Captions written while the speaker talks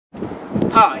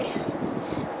Hi,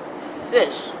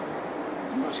 this is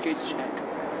my scooter check,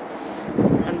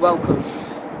 and welcome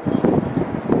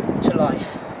to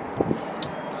life.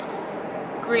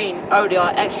 Green ODI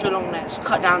extra long necks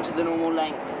cut down to the normal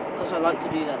length, because I like to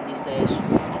do that these days.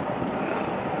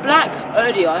 Black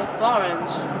ODI bar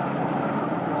ends.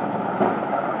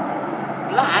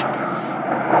 Black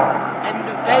end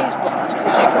of days bars,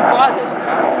 because you can buy those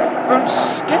now from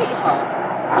Skate Hut.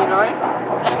 You know,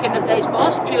 black end of days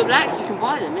bars, pure black. You can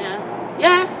buy them, yeah.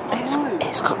 Yeah, I know.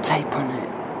 It's got tape on it.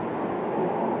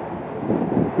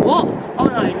 What? Oh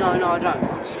no, I don't.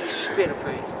 Honestly, it's just being a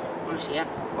prick. Honestly, yeah.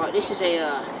 Right, this is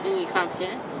a thingy clamp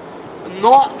here. A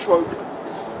nitro clamp.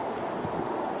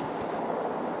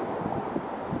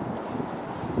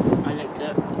 I licked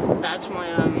it. That's my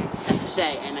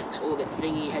FSA MX Orbit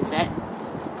thingy headset,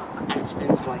 and it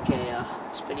spins like a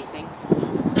spinny thing.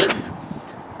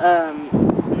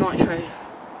 Nitro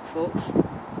forks.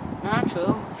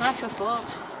 Natural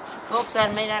forks. Forks that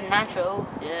are made out of natural.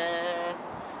 Yeah.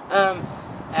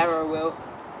 Arrow wheel,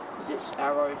 because it's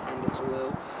arrow and it's a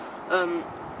wheel.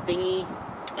 Thingy,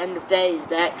 end of days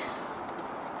deck.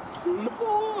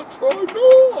 Nitro.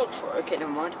 Okay,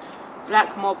 never mind.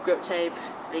 Black mob grip tape,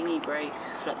 thingy brake,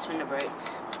 flex fender brake.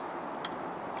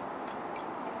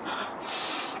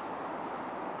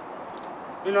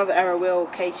 Another arrow wheel,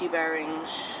 K2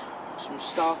 bearings, some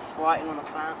stuff, writing on the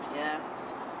clamp, yeah.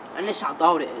 And this is how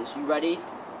dull it is. You ready?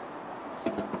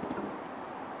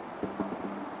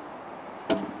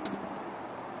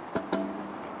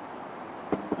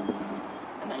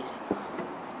 Amazing.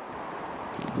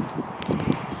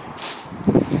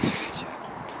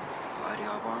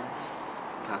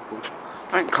 Purple.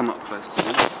 Don't come up close to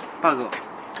me. Bug off.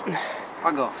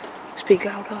 Bug off. Speak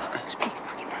louder. Speak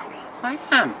fucking louder. I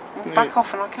am. I'll back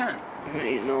off when I can. No,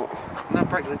 you're not. I'm going to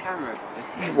break the camera,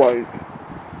 buddy. You won't.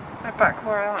 Go back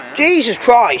where I am. Jesus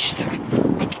Christ! Foot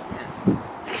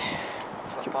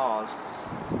bars.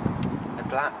 They're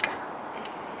black.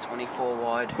 24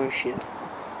 wide. Oh shit.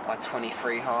 By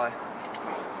 23 high.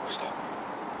 Stop.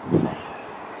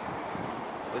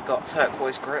 We've got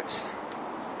turquoise grips.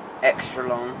 Extra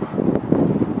long.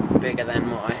 Bigger than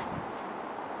my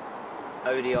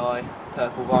ODI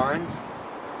purple bar ends.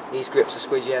 These grips are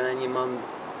squidgier than your mum.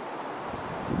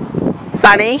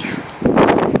 Bunny.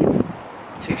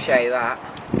 Touche that.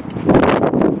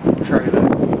 Trailer.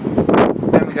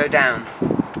 Then we go down.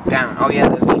 Down. Oh yeah,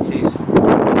 the V2s.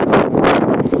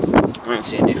 I don't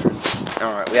see a difference.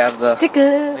 Alright, we have the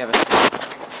Sticker. We have a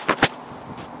sticker.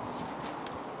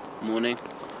 Morning.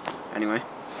 Anyway.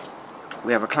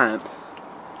 We have a clamp.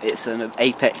 It's an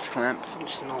Apex clamp.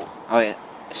 It's not. Oh yeah.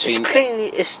 It's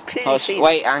clearly seen.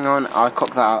 Wait, hang on. I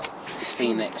cocked that up. It's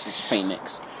Phoenix. It's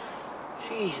Phoenix.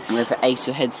 Jesus. With an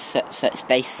Acer headset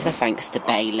spacer, thanks to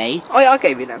Bailey. Oh yeah, I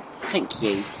gave you them. Thank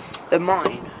you. They're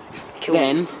mine.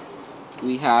 Then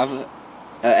we have a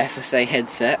FSA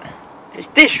headset. It's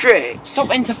District. Stop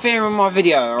interfering with my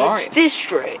video, alright? It's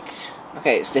District.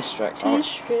 Okay, it's District.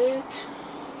 District.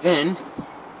 Then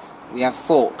we have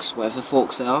forks. Whatever the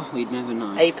forks are, we'd never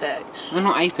know. Apex. They're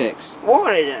not Apex. What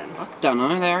are they then? I don't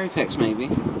know. They're Apex maybe.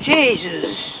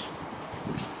 Jesus.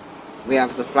 We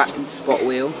have the flat spot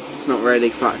wheel. It's not really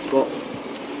flat spot.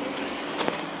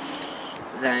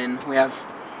 Then we have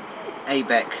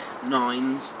ABEC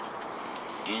 9s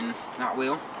in that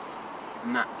wheel.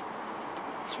 And that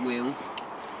wheel.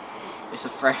 It's a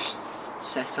fresh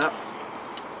setup.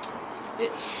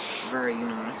 It's very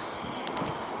nice.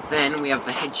 Then we have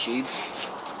the head tube.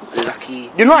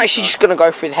 Lucky. You're not actually just gonna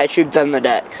go through the head tube then the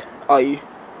deck, are you?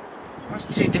 That's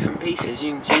two different pieces.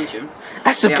 You can change them.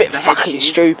 That's a bit fucking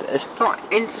stupid. Not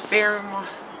interfering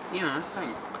with my,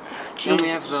 thing. Then we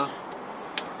have the.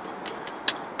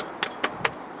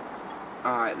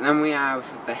 Alright, then we have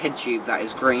the head tube that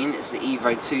is green. It's the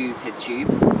Evo 2 head tube.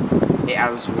 It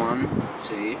has 1,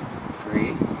 2,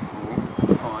 3,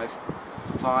 4,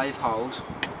 5 holes.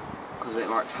 Because it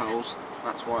likes holes.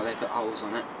 That's why they put holes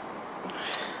on it.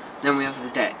 Then we have the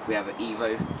deck. We have an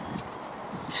Evo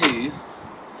 2.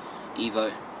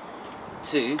 Evo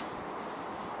 2.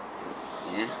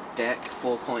 Yeah, deck,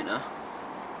 4-pointer.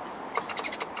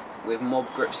 With mob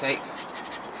grip tape.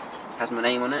 Has my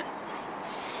name on it.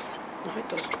 No, it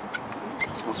doesn't.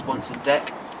 It's my sponsored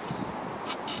deck.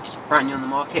 It's brand new on the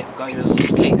market. Go to the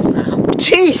skaters now.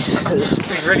 Jesus!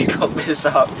 We really cocked this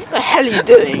up. What the hell are you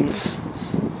doing?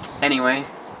 Anyway,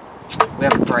 we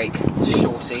have a brake. It's a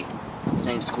shorty. His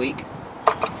name's Squeak.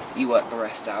 You work the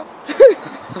rest out.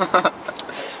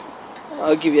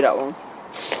 I'll give you that one.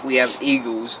 We have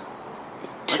Eagles.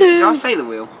 Two. Did I say the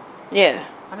wheel? Yeah.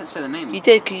 I didn't say the name. You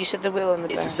did, because you said the wheel on the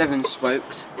back. It's a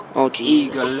 7-spoked Oh, geez.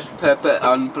 Eagle, purple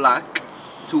and black.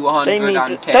 to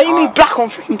 110. Don't you mean black on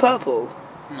freaking purple?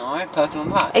 No, purple and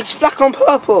black. It's black on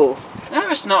purple. No,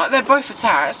 it's not. They're both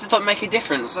attached. It doesn't make a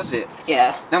difference, does it?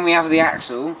 Yeah. Then we have the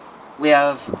axle. We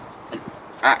have an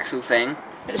axle thing.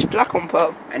 It's black on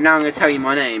purple. And now I'm going to tell you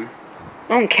my name.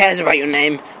 No one cares about your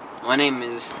name. My name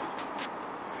is...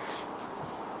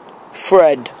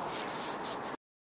 Fred.